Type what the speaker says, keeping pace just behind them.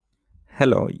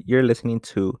Hello, you're listening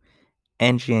to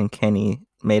Angie and Kenny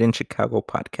Made in Chicago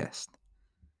podcast.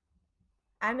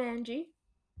 I'm Angie,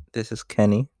 This is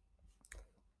Kenny.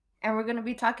 and we're going to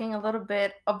be talking a little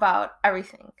bit about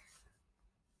everything.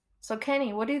 So,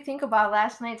 Kenny, what do you think about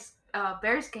last night's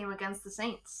Bears game against the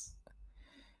Saints?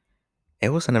 It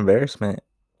was an embarrassment.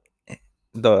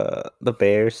 The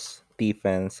Bears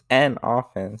defense and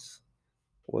offense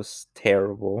was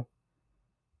terrible.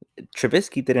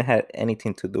 Trubisky didn't have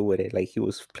anything to do with it. Like he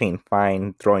was playing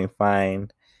fine, throwing fine.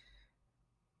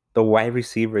 The wide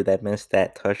receiver that missed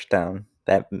that touchdown,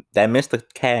 that missed the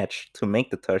catch to make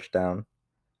the touchdown,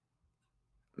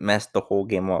 messed the whole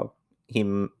game up.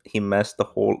 He messed the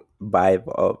whole vibe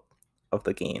up of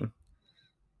the game.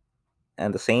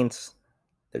 And the Saints,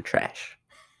 they're trash.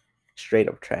 Straight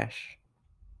up trash.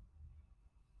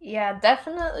 Yeah,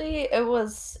 definitely it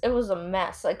was a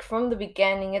mess. Like from the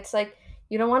beginning, it's like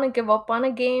you don't want to give up on a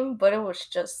game, but it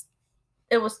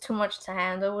was too much to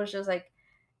handle. It was just like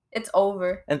it's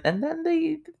over. And then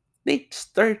they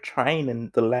start trying in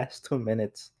the last 2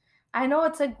 minutes. I know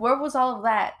it's like where was all of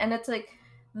that? And it's like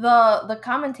the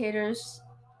commentators,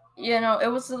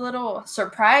 it was a little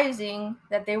surprising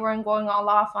that they weren't going all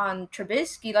off on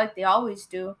Trubisky like they always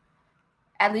do.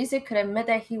 At least they could admit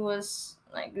that he was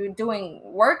like doing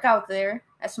work out there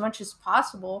as much as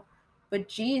possible. But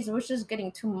geez, it was just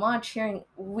getting too much hearing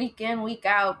week in, week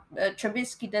out.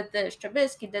 Trubisky did this,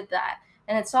 Trubisky did that,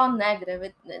 and it's all negative.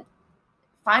 It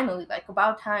finally, like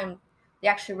about time, they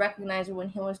actually recognized when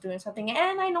he was doing something.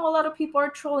 And I know a lot of people are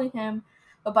trolling him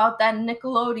about that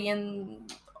Nickelodeon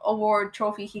award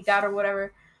trophy he got or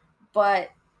whatever. But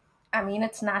I mean,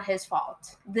 it's not his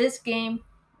fault. This game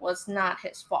was not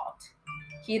his fault.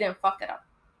 He didn't fuck it up.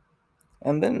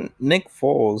 And then Nick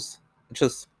Foles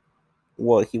just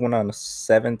he went on a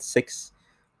 7-6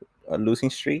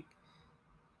 losing streak.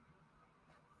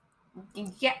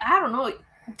 Yeah, I don't know.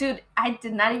 Dude, I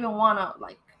did not even want to,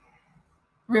 like,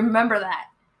 remember that.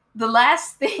 The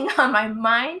last thing on my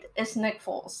mind is Nick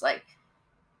Foles. Like,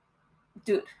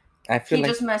 dude, I feel he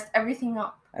like just messed everything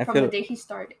up I from the feel day he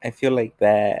started. I feel like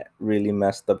that really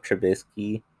messed up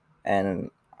Trubisky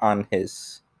and on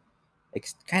his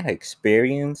kind of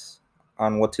experience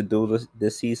on what to do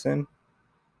this season.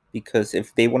 Because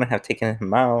if they wouldn't have taken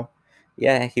him out,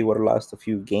 yeah, he would have lost a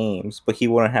few games, but he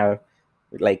wouldn't have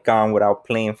like gone without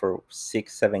playing for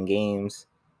 6, 7 games,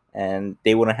 and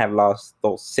they wouldn't have lost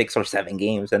those 6 or 7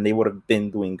 games, and they would have been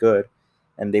doing good,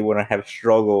 and they wouldn't have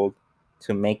struggled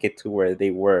to make it to where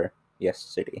they were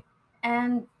yesterday.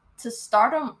 And to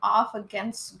start him off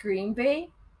against Green Bay,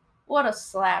 what a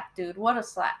slap, dude. What a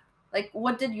slap. Like,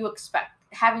 what did you expect?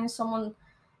 Having someone,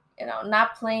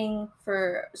 not playing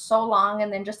for so long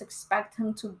and then just expect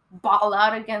him to ball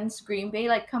out against Green Bay?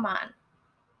 Like, come on.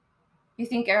 You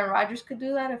think Aaron Rodgers could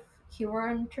do that if he were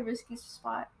in Trubisky's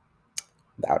spot?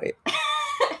 Doubt it.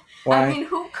 I Why? mean,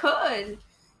 who could?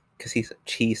 Because he's a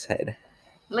cheesehead.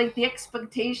 Like, the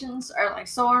expectations are like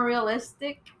so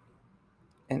unrealistic.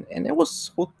 And it was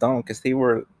so dumb because they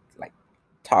were like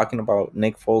talking about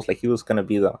Nick Foles like he was gonna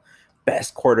be the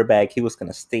best quarterback. He was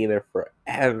gonna stay there Our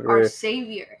forever.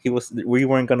 savior. We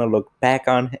weren't gonna look back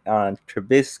on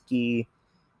Trubisky,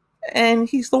 and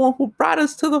he's the one who brought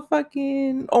us to the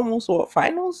fucking almost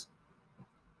finals.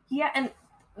 Yeah, and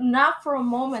not for a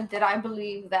moment did I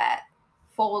believe that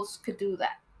Foles could do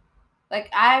that. Like,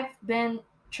 I've been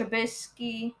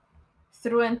Trubisky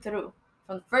through and through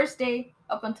from the first day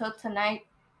up until tonight,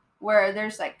 where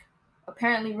there's like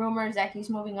apparently rumors that he's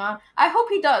moving on. I hope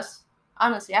he does.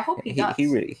 Honestly, I hope he does.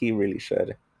 He really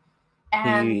should.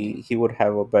 And He would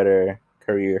have a better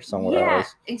career somewhere yeah,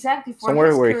 else, exactly, for somewhere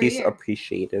his where he's career.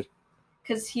 appreciated.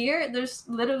 Because here, there's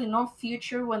literally no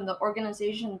future when the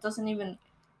organization doesn't even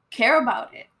care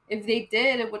about it. If they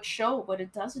did, it would show, but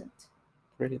it doesn't.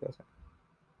 Really doesn't.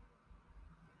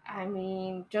 I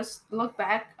mean, just look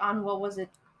back on what was it,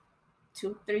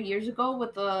 2, 3 years ago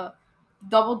with the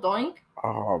double doink.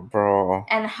 Oh, bro.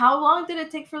 And how long did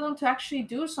it take for them to actually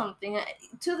do something?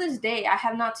 To this day, I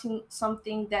have not seen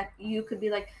something that you could be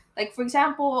like for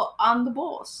example, on the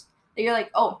Bulls. That you're like,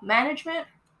 oh, management,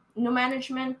 new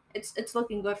management, it's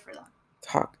looking good for them.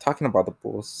 Talking about the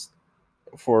Bulls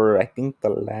for I think the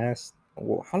last.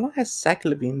 How long has Zach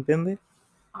Levine been there?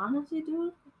 Honestly,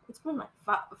 dude, it's been like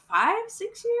 5,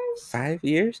 6 years. 5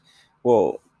 years.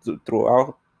 Well,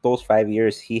 throughout those 5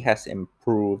 years, he has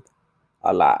improved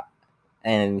a lot,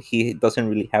 and he doesn't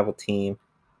really have a team.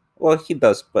 Well, he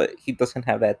does, but he doesn't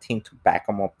have that team to back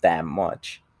him up that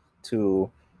much to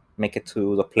make it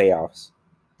to the playoffs.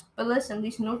 But listen,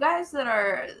 these new guys that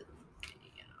are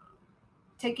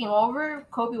taking over,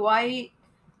 Kobe White,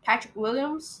 Patrick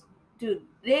Williams, dude,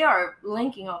 they are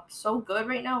linking up so good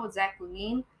right now with Zach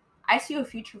LaVine. I see a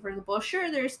future for the Bulls.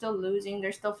 Sure, they're still losing,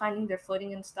 they're still finding their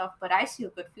footing and stuff, but I see a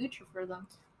good future for them.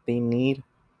 They need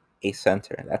a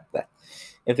center. That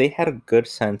if they had a good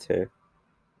center,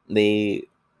 they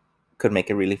could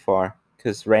make it really far.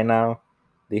 Because right now,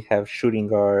 they have shooting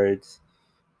guards,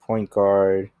 point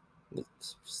guard.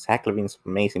 Zach LaVine's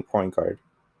amazing point guard.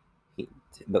 He,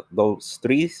 those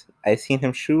threes I seen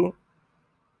him shoot,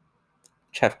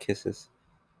 chef kisses.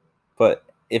 But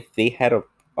if they had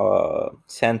a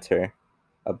center,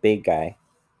 a big guy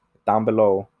down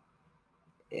below,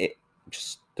 it,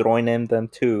 just throwing in them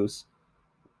twos,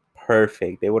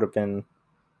 perfect. They would have been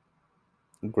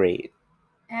great.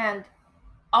 And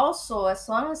also, as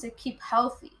long as they keep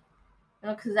healthy,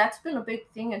 because that's been a big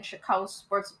thing in Chicago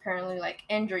sports apparently, like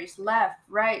injuries left,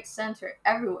 right, center,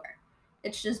 everywhere.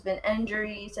 It's just been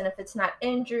injuries, and if it's not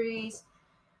injuries,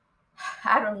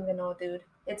 I don't even know, dude.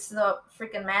 It's the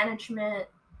freaking management.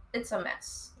 It's a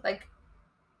mess. Like,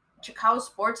 Chicago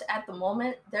sports at the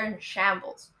moment, they're in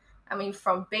shambles. I mean,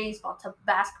 from baseball to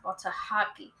basketball to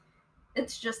hockey,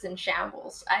 it's just in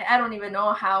shambles. I don't even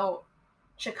know how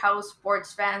Chicago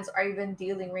sports fans are even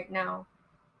dealing right now.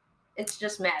 It's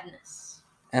just madness.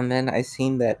 And then I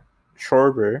seen that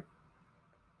Schwarber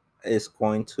is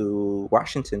going to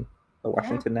Washington, the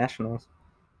Washington Nationals.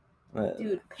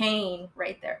 Dude, pain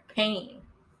right there. Pain.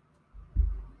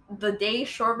 The day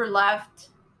Schwarber left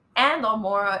and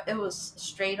Almora, it was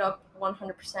straight up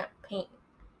 100% pain.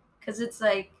 Because it's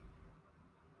like,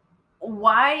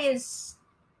 why is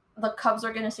the Cubs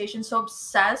organization so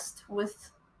obsessed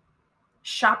with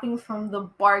shopping from the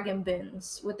bargain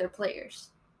bins with their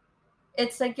players?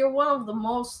 It's like you're one of the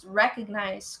most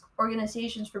recognized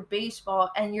organizations for baseball,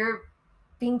 and you're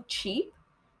being cheap,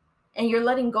 and you're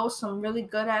letting go some really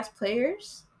good ass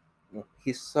players.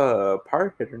 He's a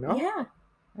power hitter, no?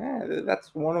 Yeah,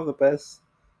 that's one of the best.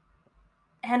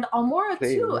 And Almora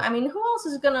Players. too. I mean, who else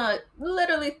is gonna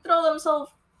literally throw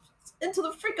themselves into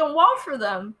the freaking wall for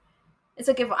them? It's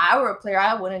like, if I were a player,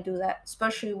 I wouldn't do that,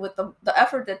 especially with the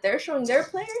effort that they're showing their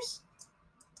players.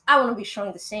 I want to be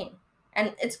showing the same,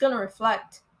 and it's gonna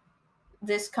reflect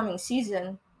this coming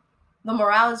season. The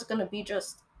morale is gonna be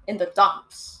just in the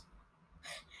dumps,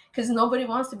 because nobody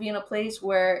wants to be in a place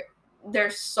where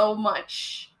there's so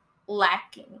much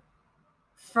lacking,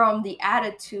 from the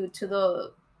attitude to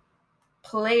the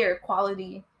player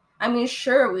quality. I mean,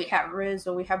 sure, we have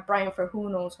Rizzo, we have Brian for who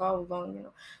knows how long,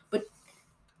 but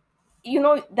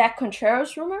that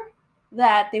Contreras rumor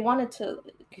that they wanted to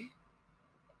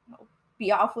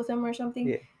be off with him or something.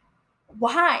 Yeah.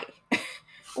 Why?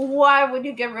 Why would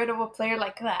you get rid of a player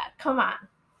like that? Come on,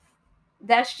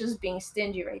 that's just being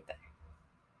stingy right there.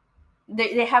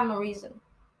 They have no reason.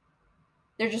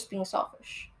 They're just being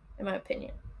selfish, in my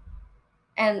opinion.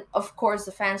 And of course,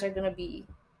 the fans are gonna be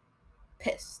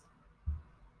pissed.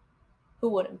 Who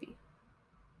wouldn't be?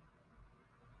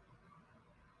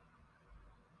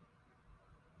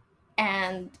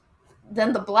 And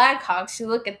then the Blackhawks, you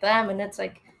look at them, and it's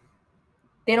like,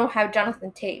 they don't have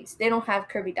Jonathan Toews. They don't have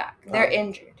Kirby Dach. They're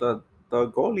injured. The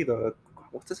goalie,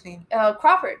 what's his name?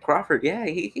 Crawford. Crawford, yeah,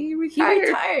 he retired. He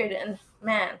retired, and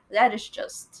man, that is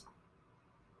just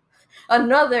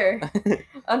another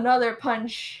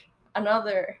punch,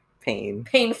 another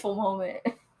painful moment.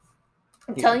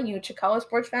 I'm telling you, Chicago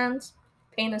sports fans,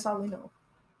 pain is all we know.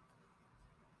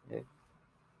 Yeah.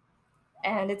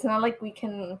 And it's not like we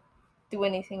can do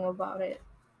anything about it,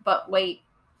 but wait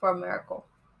for a miracle.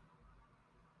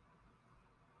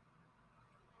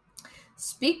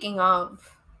 Speaking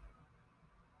of,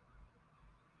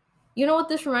 you know what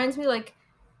this reminds me? Like,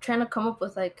 trying to come up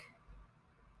with, like,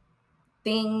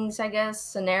 things, I guess,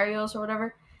 scenarios or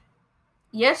whatever.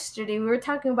 Yesterday, we were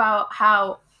talking about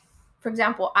how, for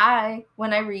example,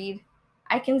 when I read,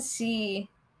 I can see,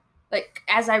 like,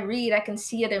 as I read, I can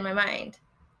see it in my mind.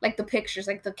 Like, the pictures,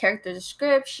 like, the character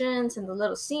descriptions and the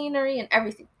little scenery and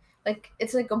everything. Like,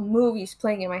 it's like a movie's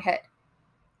playing in my head.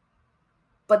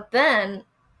 But then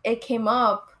it came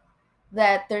up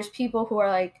that there's people who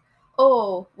are like,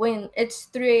 oh, when it's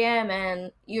 3 a.m.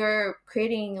 and you're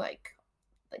creating like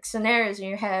scenarios in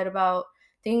your head about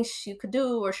things you could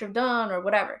do or should have done or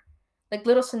whatever, like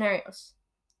little scenarios.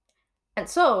 And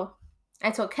so I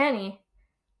told Kenny,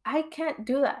 I can't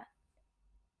do that.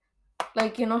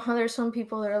 Like, you know how there's some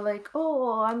people that are like,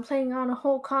 oh, I'm playing on a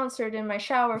whole concert in my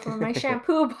shower from my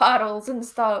shampoo bottles and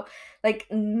stuff. Like,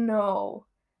 no.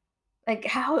 Like,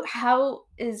 how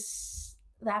is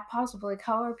that possible? Like,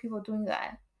 how are people doing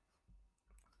that?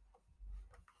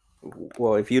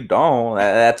 Well, if you don't,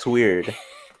 that's weird.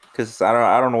 Because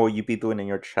I don't know what you'd be doing in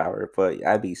your shower, but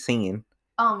I'd be singing.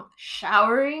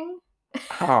 Showering?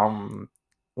 Um,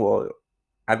 well,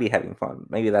 I'd be having fun.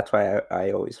 Maybe that's why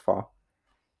I always fall.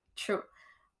 True.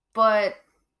 But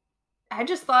I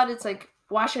just thought it's like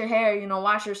wash your hair,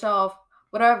 wash yourself,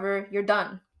 whatever, you're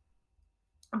done.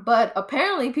 But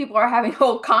apparently people are having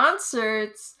whole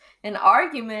concerts and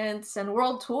arguments and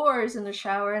world tours in the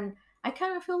shower, and I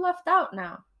kind of feel left out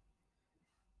now.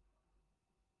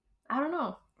 I don't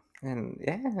know. And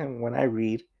yeah, when I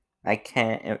read, I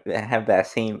can't have that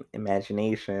same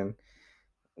imagination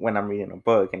when I'm reading a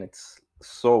book, and it's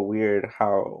so weird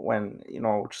how when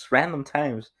just random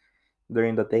times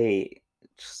during the day,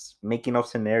 just making up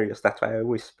scenarios. That's why I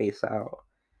always space out.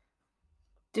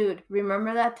 Dude,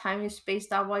 remember that time you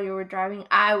spaced out while you were driving?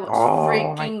 I was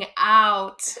Oh my! freaking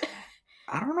out.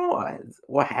 I don't know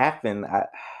what happened.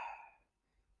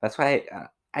 That's why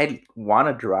I want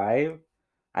to drive.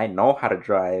 I know how to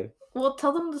drive. Well,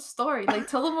 tell them the story. Like,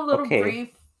 tell them a little Okay,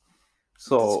 brief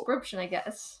so description, I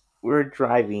guess. we're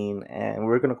driving and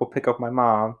we're gonna go pick up my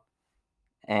mom,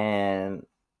 and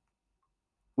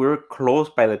we were close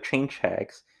by the train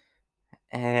tracks,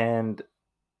 and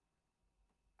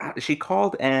she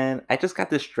called, and I just got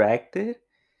distracted,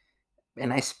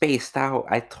 and I spaced out.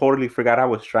 I totally forgot I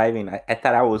was driving. I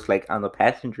thought I was like on the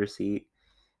passenger seat,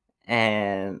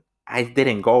 and I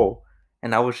didn't go,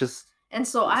 and I was just And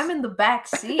so I'm in the back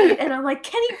seat and I'm like,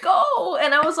 can he go?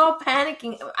 And I was all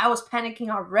panicking. I was panicking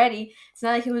already. It's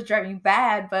not like he was driving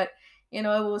bad, but it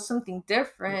was something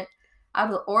different out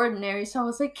of the ordinary. So I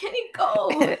was like, can he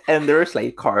go? and there was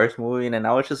like cars moving, and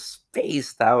I was just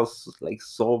spaced out like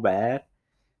so bad,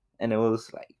 and it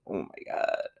was like, oh my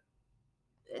god.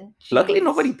 Luckily,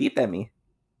 nobody Jeez. beeped at me.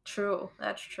 True.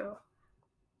 That's true.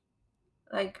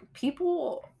 Like,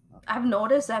 people, I've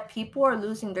noticed that people are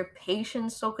losing their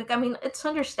patience so quick. I mean, it's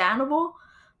understandable,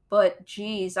 but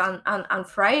geez, on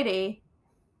Friday,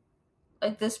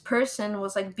 like, this person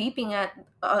was like beeping at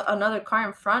another car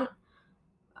in front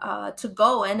to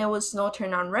go, and it was no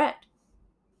turn on red.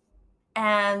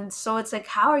 And so it's like,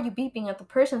 how are you beeping at the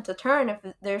person to turn if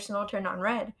there's no turn on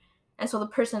red? And so the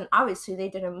person, obviously, they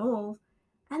didn't move,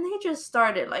 and they just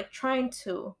started like trying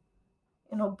to,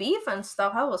 beef and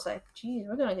stuff. I was like, geez,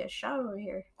 we're gonna get shot over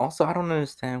here. Also, I don't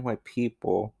understand why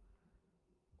people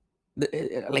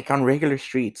like on regular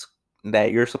streets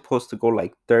that you're supposed to go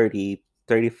like 30,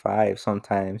 35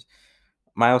 sometimes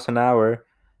miles an hour,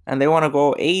 and they want to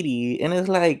go 80, and it's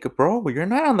like, bro, you're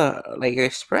not on the like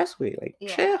expressway, like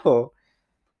Yeah. chill.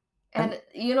 And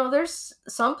And there's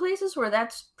some places where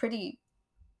that's pretty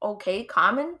okay,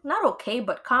 common. Not okay,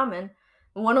 but common.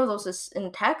 One of those is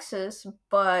in Texas,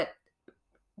 but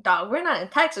dog, we're not in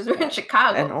Texas, we're in and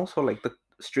Chicago. also like the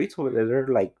streets over there, they're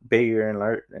like bigger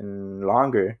and and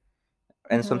longer,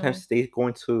 and Hmm. sometimes they go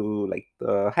into like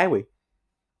the highway,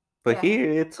 but Yeah.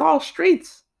 here it's all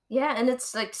streets. Yeah, and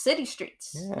it's like city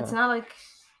streets. It's Yeah. not like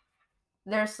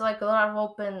there's like a lot of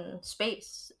open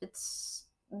space.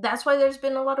 That's why there's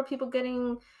been a lot of people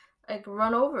getting like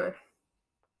run over.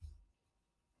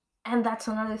 And that's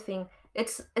another thing.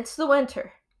 It's the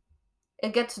winter.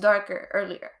 It gets darker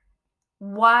earlier.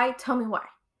 Why? Tell me why.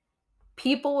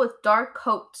 People with dark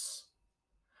coats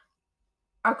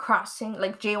are crossing,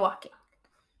 like jaywalking,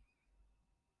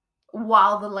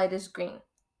 while the light is green.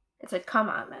 It's like, come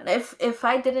on, man. If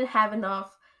I didn't have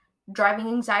enough driving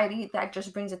anxiety, that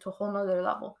just brings it to a whole nother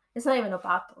level. It's not even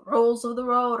about the rules of the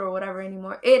road or whatever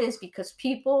anymore. It is because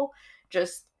people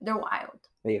they're wild.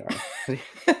 They are.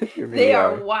 They They really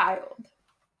are are. wild.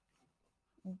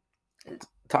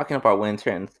 Talking about winter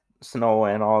and snow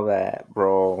and all that,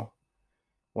 bro.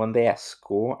 One day at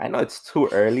school, I know it's too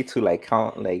early to like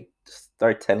count, like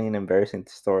start telling embarrassing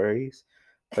stories,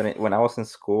 but when I was in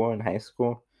school, in high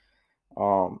school,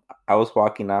 I was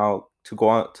walking out to go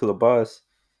out to the bus,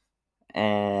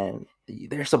 and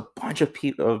there's a bunch of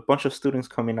people, a bunch of students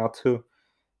coming out too,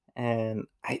 and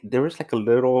I there was like a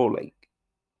little like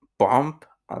bump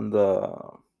on the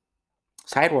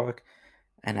sidewalk,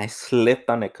 and I slipped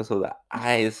on it because of the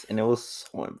ice, and it was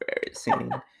so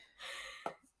embarrassing.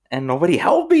 And nobody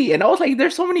helped me, and I was like,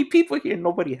 "There's so many people here,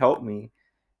 nobody helped me."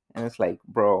 And it's like,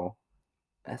 bro,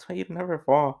 that's why you never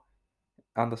fall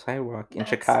on the sidewalk in That's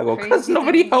Chicago because crazy, dude.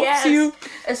 nobody helps Yes, you.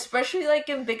 especially like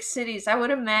in big cities. I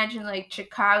would imagine like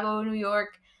Chicago, New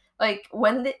York, like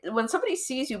when somebody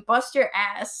sees you bust your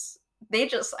ass, they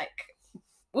just like,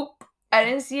 oop, I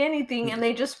didn't see anything, and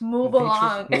they just move They just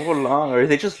along. move along, or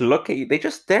they just look at you. They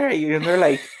just stare at you, and they're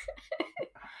like,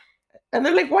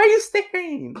 "Why are you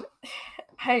staring?"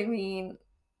 I mean,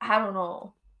 I don't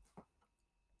know.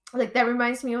 Like, that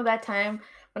reminds me of that time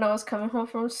when I was coming home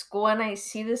from school and I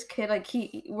see this kid, like,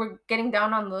 we're getting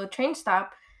down on the train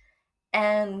stop,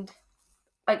 and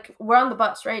like we're on the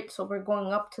bus, right? So we're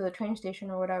going up to the train station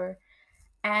or whatever,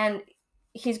 and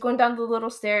he's going down the little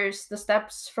stairs, the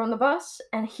steps from the bus,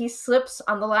 and he slips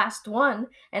on the last one,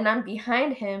 and I'm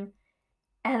behind him,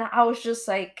 and I was just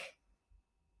like,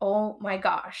 oh my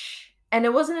gosh. And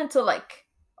it wasn't until like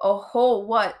a whole,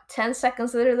 what, 10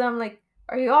 seconds later that I'm like,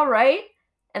 are you all right?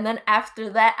 And then after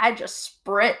that, I just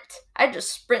sprint. I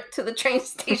just sprint to the train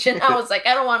station. I was like,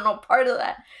 I don't want no part of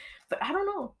that. But I don't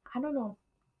know. I don't know.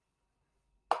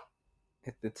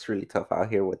 It's really tough out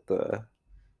here with the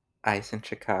ice in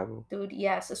Chicago Dude,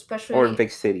 yes, or in especially,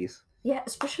 big cities. yeah,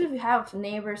 especially if you have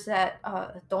neighbors that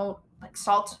don't like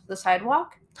salt the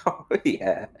sidewalk. Oh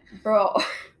yeah. Bro.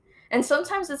 And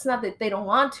sometimes it's not that they don't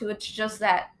want to, it's just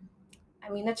that, I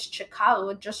mean, it's Chicago.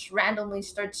 It just randomly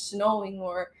starts snowing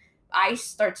or ice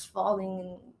starts falling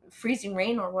and freezing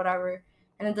rain or whatever.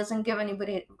 And it doesn't give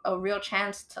anybody a real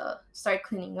chance to start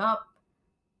cleaning up.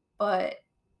 But,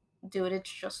 dude,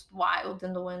 it's just wild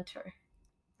in the winter.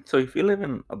 So if you live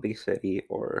in a big city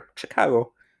or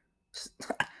Chicago, s-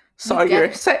 You saw get your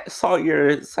it. saw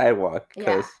your sidewalk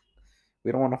Yeah. because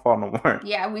we don't want to fall no more.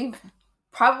 Yeah, we've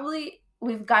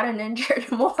gotten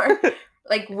injured more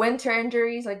like winter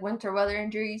injuries, like winter weather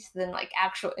injuries than like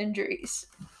actual injuries.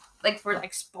 Like for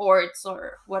like sports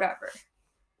or whatever.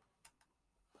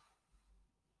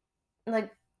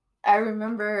 Like I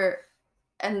remember,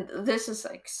 and this is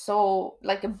like so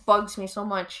like it bugs me so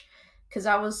much because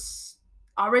I was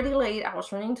already late. I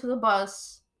was running to the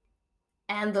bus,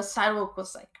 and the sidewalk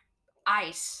was like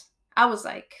ice. I was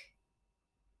like,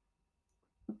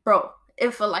 bro,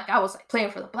 it felt like I was like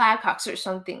playing for the Blackhawks or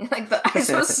something. Like the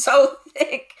ice was so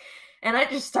thick, and I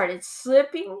just started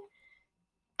slipping.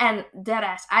 And dead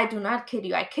ass, I do not kid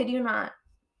you. I kid you not.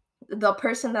 The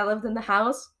person that lived in the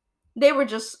house, they were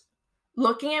just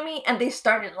looking at me and they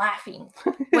started laughing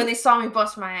when they saw me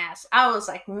bust my ass. I was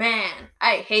like, man,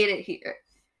 I hate it here.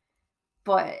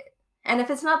 But, and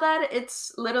if it's not that,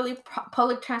 it's literally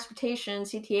public transportation,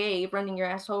 CTA, running your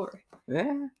ass over.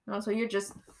 Yeah. So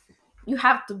you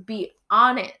have to be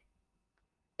on it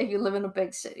if you live in a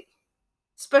big city,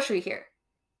 especially here.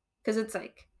 Because it's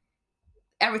like,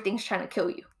 everything's trying to kill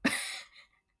you.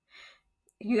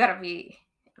 You gotta be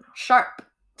sharp.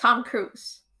 Tom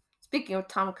Cruise. Speaking of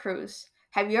Tom Cruise,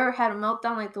 have you ever had a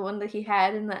meltdown like the one that he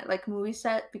had in that like movie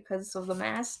set because of the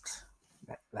masks?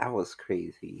 That was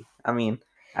crazy. I mean,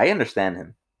 I understand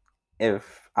him.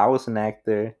 If I was an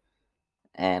actor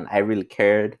and I really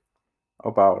cared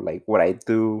about like what I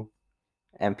do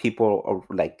and people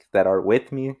are, like that are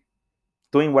with me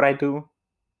doing what I do,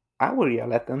 I would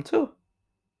yell at them too.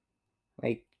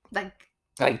 Like Like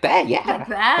like that, like yeah.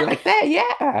 that? Like that,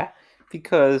 yeah.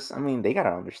 Because I mean, they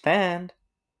gotta understand.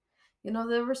 You know,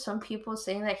 there were some people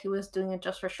saying that he was doing it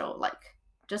just for show, like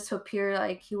just to appear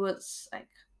like he was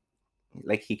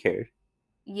Like he cared.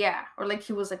 yeah, or like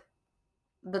he was like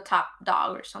the top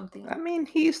dog or something. I mean,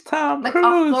 he's Tom Like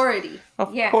Cruise. authority.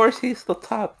 Of Yeah. course, he's the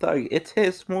top dog. It's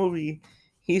his movie.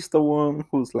 He's the one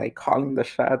who's like calling the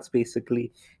shots.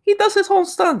 Basically, he does his own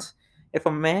stunts. If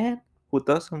a man who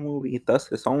does a movie does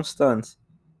his own stunts,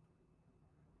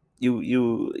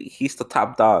 he's the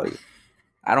top dog.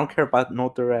 I don't care about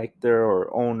no director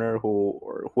or owner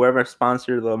or whoever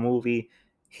sponsored the movie.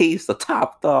 He's the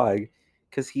top dog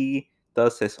because he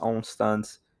does his own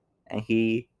stunts and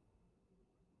He's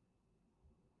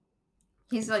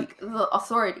like the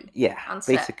authority yeah, on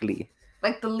set. basically.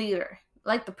 Like the leader,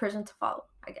 like the person to follow,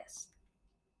 I guess.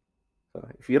 So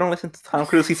if you don't listen to Tom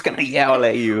Cruise, he's gonna yell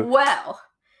at you. Well,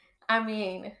 I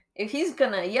mean, if he's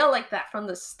gonna yell like that from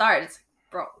the start, it's like,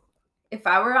 bro, if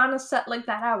I were on a set like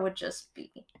that, I would just be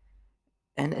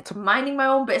And it's minding my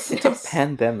own business. It's a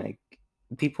pandemic.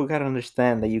 People gotta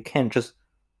understand that you can't just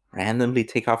randomly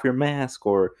take off your mask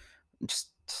or just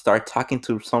start talking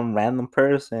to some random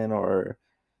person or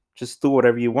just do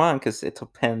whatever you want because it's a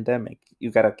pandemic.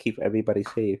 You gotta keep everybody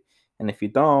safe. And if you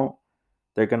don't,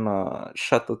 they're gonna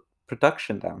shut the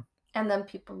production down. And then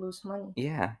people lose money.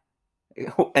 Yeah.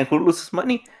 And who loses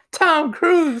money? Tom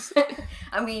Cruise.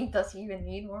 I mean, does he even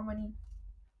need more money?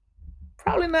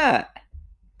 Probably not.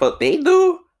 But they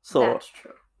do. So That's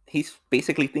true. he's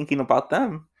basically thinking about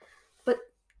them. But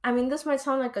I mean, this might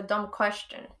sound like a dumb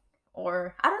question,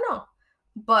 or I don't know.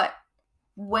 But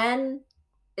when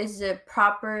is it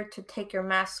proper to take your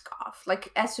mask off?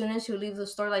 Like as soon as you leave the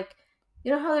store, like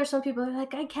you know how there's some people that are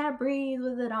like, I can't breathe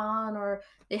with it on, or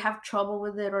they have trouble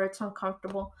with it, or it's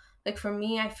uncomfortable. Like for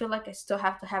me, I feel like I still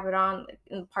have to have it on like,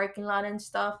 in the parking lot and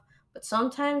stuff. But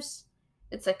sometimes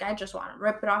it's like I just want to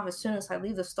rip it off as soon as I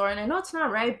leave the store. And I know it's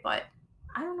not right, but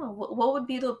I don't know. What would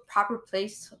be the proper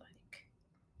place to like?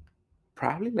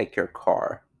 Probably like your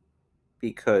car.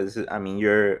 because I mean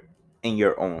you're in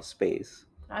your own space,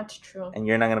 That's true. and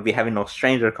you're not gonna be having no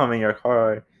stranger come in your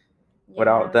car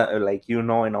without Yeah. that, like you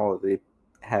knowing all they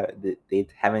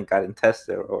haven't gotten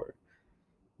tested or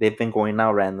they've been going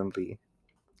out randomly.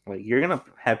 Like you're gonna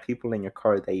have people in your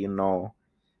car that you know.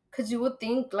 Cause you would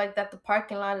think like that the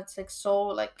parking lot it's like so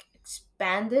like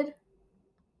expanded,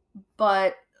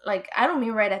 but like I don't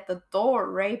mean right at the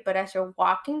door, right? But as you're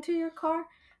walking to your car.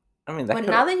 I mean But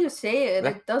now that you say it,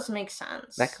 that it does make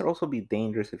that sense. could also be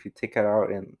dangerous if you take it out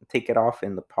and take it off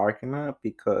in the parking lot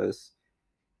because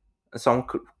someone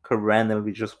could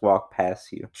randomly just walk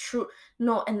past you. True.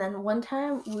 No, and then one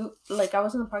time I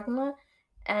was in the parking lot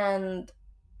and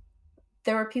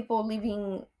there were people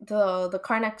leaving the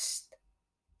car next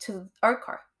to our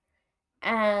car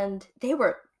and they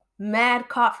were mad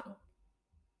coughing.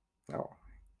 Oh.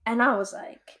 And I was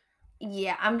like,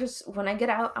 yeah, I'm just when I get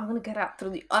out, I'm gonna get out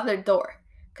through the other door.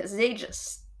 Cause they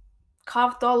just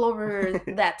coughed all over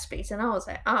that space. And I was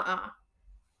like,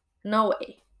 no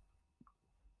way.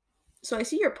 So I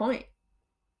see your point.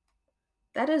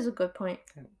 That is a good point.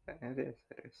 It is.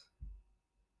 It is.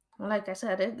 Like I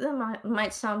said, it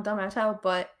might sound dumb as hell,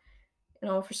 but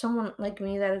for someone like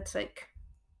me, that it's like,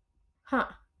 huh,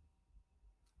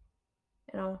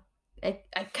 you know, I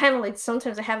kind of like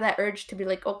sometimes I have that urge to be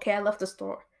like, okay, I left the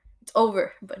store, it's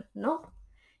over, but no,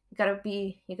 you gotta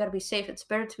be safe. It's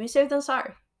better to be safe than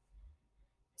sorry.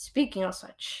 Speaking of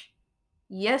such,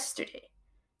 yesterday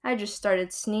I just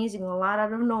started sneezing a lot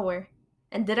out of nowhere,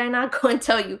 and did I not go and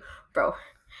tell you, bro?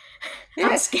 I'm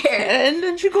Yeah, scared. and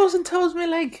then she goes and tells me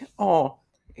like, "Oh,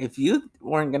 if you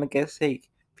weren't gonna get sick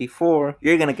before,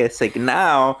 you're gonna get sick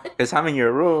now because I'm in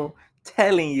your room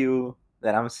telling you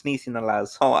that I'm sneezing a lot,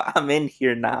 so I'm in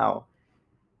here now."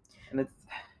 And it's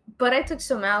But I took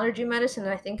some allergy medicine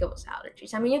and I think it was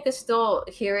allergies. I mean, you could still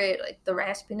hear it, like the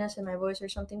raspiness in my voice or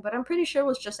something, but I'm pretty sure it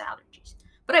was just allergies.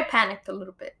 But I panicked a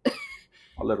little bit.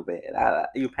 a little bit.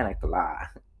 You panicked a lot.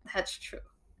 That's true.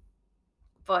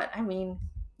 But I mean,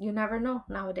 you never know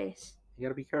nowadays. You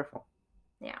gotta be careful.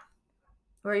 Yeah.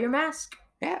 Wear your mask.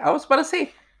 Yeah, I was about to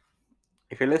say,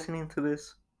 if you're listening to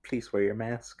this, please wear your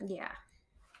mask. Yeah.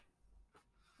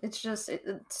 It's just,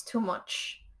 it's too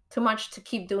much. Too much to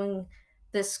keep doing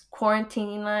this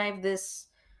quarantine life, this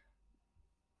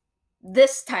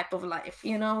type of life,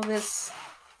 this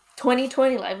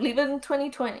 2020 life. Leave it in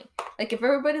 2020. Like, if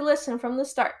everybody listened from the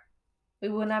start, we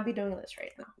would not be doing this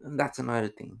right now. And that's another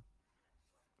thing.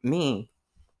 Me,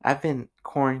 I've been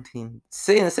quarantined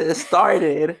since it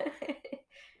started.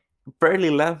 Barely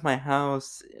left my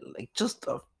house. Like just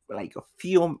a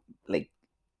few like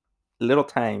little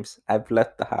times I've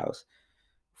left the house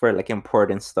for like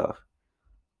important stuff.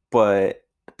 But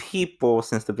people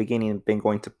since the beginning been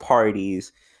going to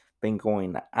parties, been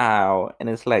going out, and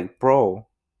it's like, bro,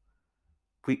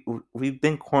 we've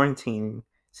been quarantining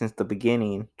since the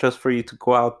beginning just for you to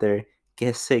go out there,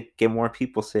 get sick, get more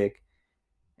people sick,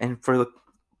 and for the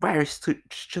virus to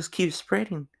just keep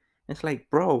spreading. It's like,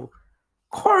 bro,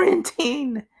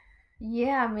 quarantine.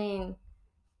 Yeah, I mean,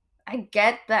 I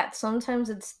get that sometimes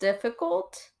it's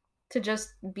difficult to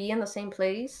just be in the same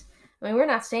place. I mean, we're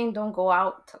not saying don't go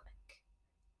out to,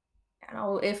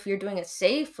 if you're doing it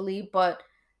safely, but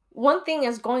one thing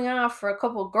is going out for a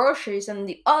couple of groceries and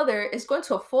the other is going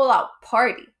to a full out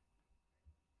party.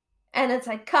 And it's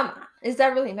like, come on, is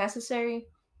that really necessary?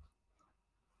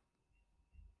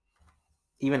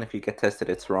 Even if you get tested,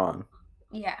 it's wrong.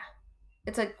 Yeah.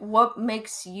 It's like, what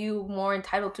makes you more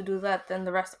entitled to do that than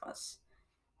the rest of us?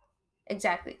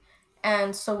 Exactly.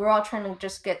 And so we're all trying to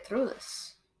just get through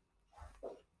this.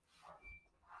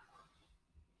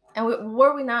 And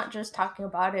were we not just talking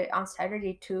about it on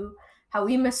Saturday too? How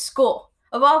we miss school.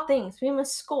 Of all things, we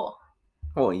miss school.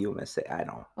 Well, you miss it. I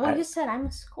don't. Well, you said I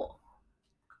miss school.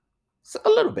 So a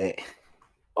little bit.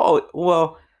 Oh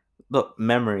well, the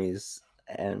memories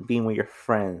and being with your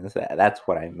friends. That's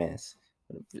what I miss.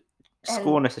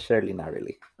 School And necessarily not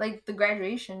really. like the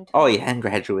graduation too. Oh yeah, and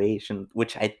graduation,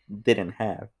 which I didn't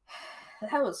have.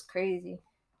 That was crazy.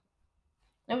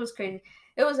 It was crazy.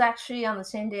 It was actually on the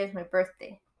same day as my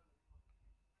birthday.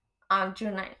 On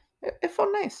June 9th. It felt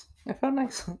nice. It felt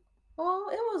nice. Well,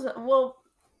 it was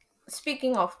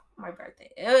speaking of my birthday,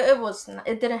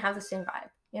 it didn't have the same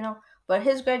vibe. But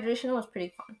his graduation was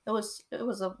pretty fun. It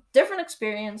was a different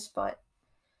experience, but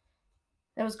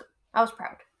it was good. I was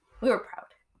proud. We were proud.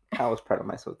 I was proud of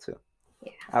myself too.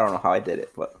 Yeah. I don't know how I did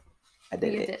it, but I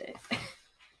did You it. did it.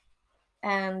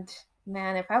 And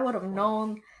man, if I would have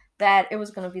known that it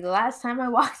was gonna be the last time I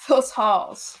walked those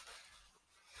halls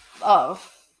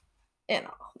of,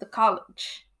 the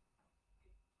college,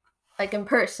 like in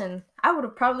person, I would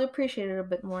have probably appreciated it a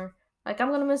bit more. Like,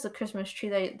 I'm gonna miss the Christmas tree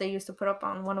that they used to put up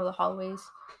on one of the hallways,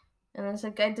 and it's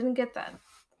like I didn't get that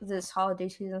this holiday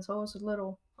season, so it was a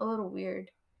little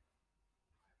weird.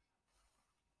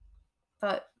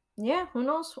 But yeah, who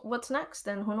knows what's next,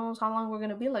 and who knows how long we're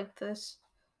gonna be like this.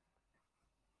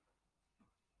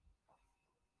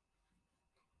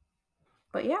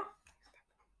 But yeah.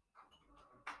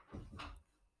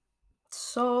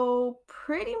 So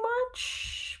pretty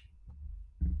much,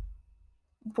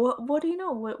 what do you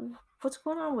know? What's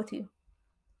going on with you?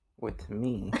 With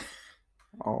me,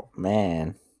 oh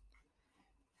man.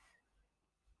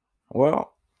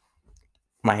 Well,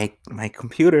 my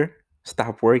computer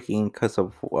stopped working because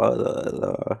of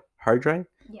the hard drive.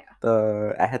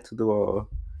 Yeah. I had to do a.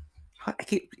 I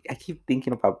keep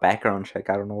thinking about background check.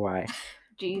 I don't know why.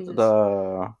 Jesus.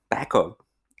 The backup,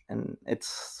 and it's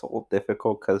so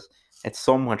difficult because it's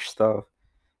so much stuff,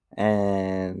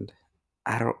 and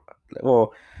I don't.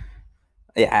 Well,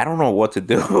 yeah, I don't know what to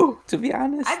do. To be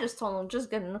honest, I just told him just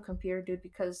get a new computer, dude,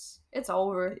 because it's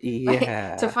over.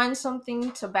 yeah. Like, to find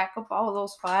something to back up all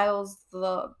those files,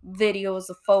 the videos,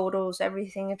 the photos,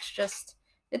 everything.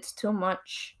 It's too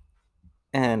much.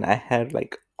 And I had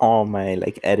like all my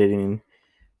like editing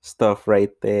stuff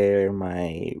right there.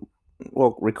 My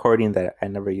recording that I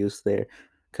never used there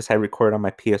because I record on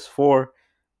my PS4,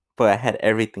 but I had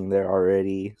everything there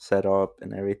already set up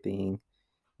and everything.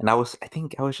 And I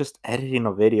think I was just editing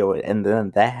a video, and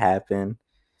then that happened,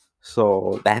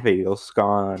 so that video's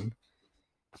gone,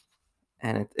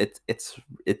 and it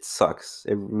sucks.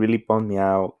 It really bummed me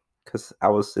out because I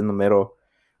was in the middle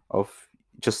of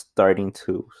just starting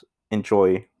to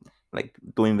enjoy like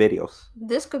doing videos.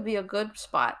 This could be a good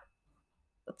spot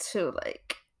to,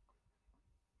 like,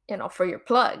 for your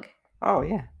plug. Oh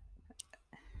yeah,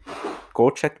 go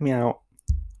check me out,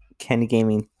 Kenny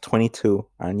Gaming 22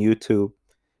 on YouTube.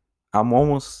 I'm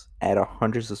almost at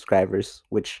 100 subscribers,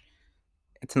 which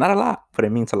it's not a lot, but it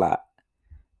means a lot.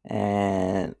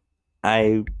 And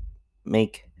I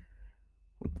make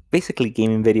basically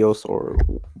gaming videos, or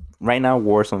right now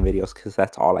Warzone videos, because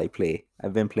that's all I play.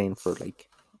 I've been playing for like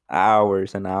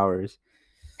hours and hours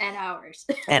And hours.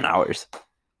 and hours.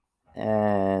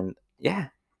 And yeah,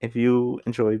 if you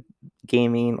enjoy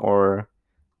gaming or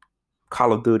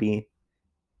Call of Duty,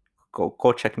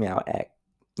 go check me out at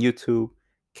YouTube,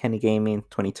 Kenny Gaming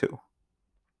 22.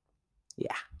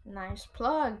 Yeah. Nice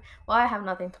plug. Well, I have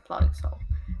nothing to plug, so.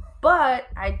 But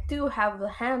I do have the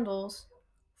handles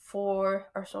for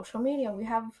our social media. We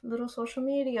have little social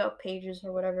media pages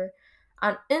or whatever.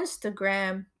 On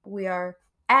Instagram, we are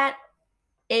at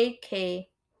AK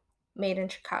Made in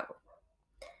Chicago.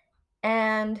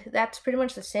 And that's pretty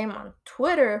much the same on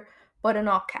Twitter, but in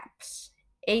all caps.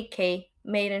 AK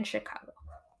Made in Chicago.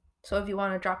 So if you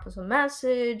want to drop us a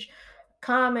message,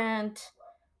 comment,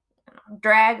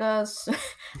 drag us,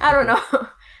 I don't know,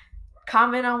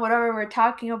 comment on whatever we're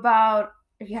talking about.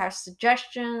 If you have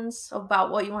suggestions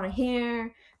about what you want to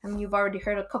hear, I mean, you've already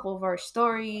heard a couple of our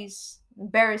stories,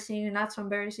 embarrassing, not so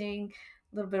embarrassing,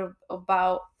 a little bit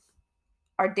about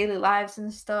our daily lives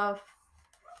and stuff.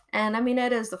 And I mean,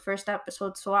 it is the first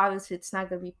episode, so obviously it's not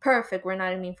going to be perfect. We're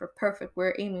not aiming for perfect,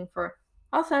 we're aiming for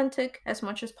authentic as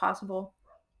much as possible.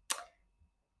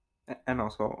 And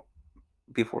also,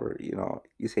 before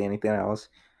you say anything else,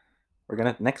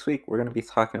 next week we're gonna be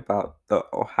talking about the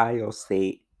Ohio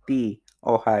State,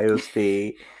 or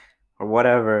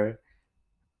whatever,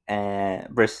 and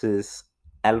versus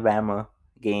Alabama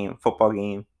football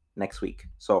game next week.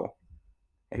 So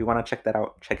if you want to check that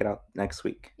out, check it out next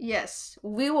week. Yes,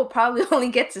 we will probably only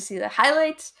get to see the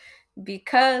highlights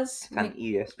because It's on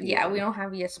ESPN. Yeah, we don't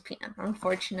have ESPN,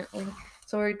 unfortunately.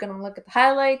 So we're gonna look at the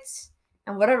highlights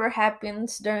and whatever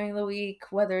happens during the week,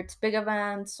 whether it's big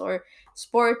events or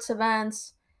sports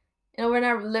events. We're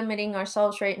not limiting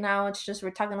ourselves right now. It's just we're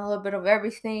talking a little bit of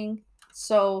everything.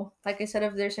 So, like I said,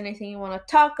 if there's anything you want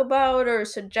to talk about or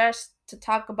suggest to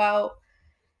talk about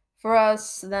for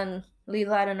us, then leave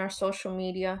that in our social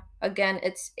media. Again,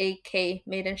 it's AK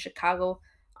Made in Chicago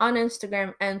on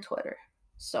Instagram and Twitter.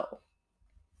 So,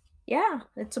 yeah,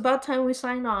 it's about time we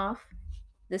sign off.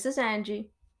 This is Angie.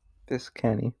 This is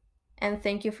Kenny. And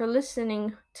thank you for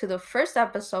listening to the first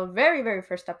episode, very, very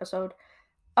first episode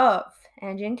of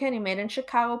Angie and Kenny Made in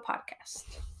Chicago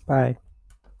podcast. Bye.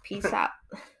 Peace out.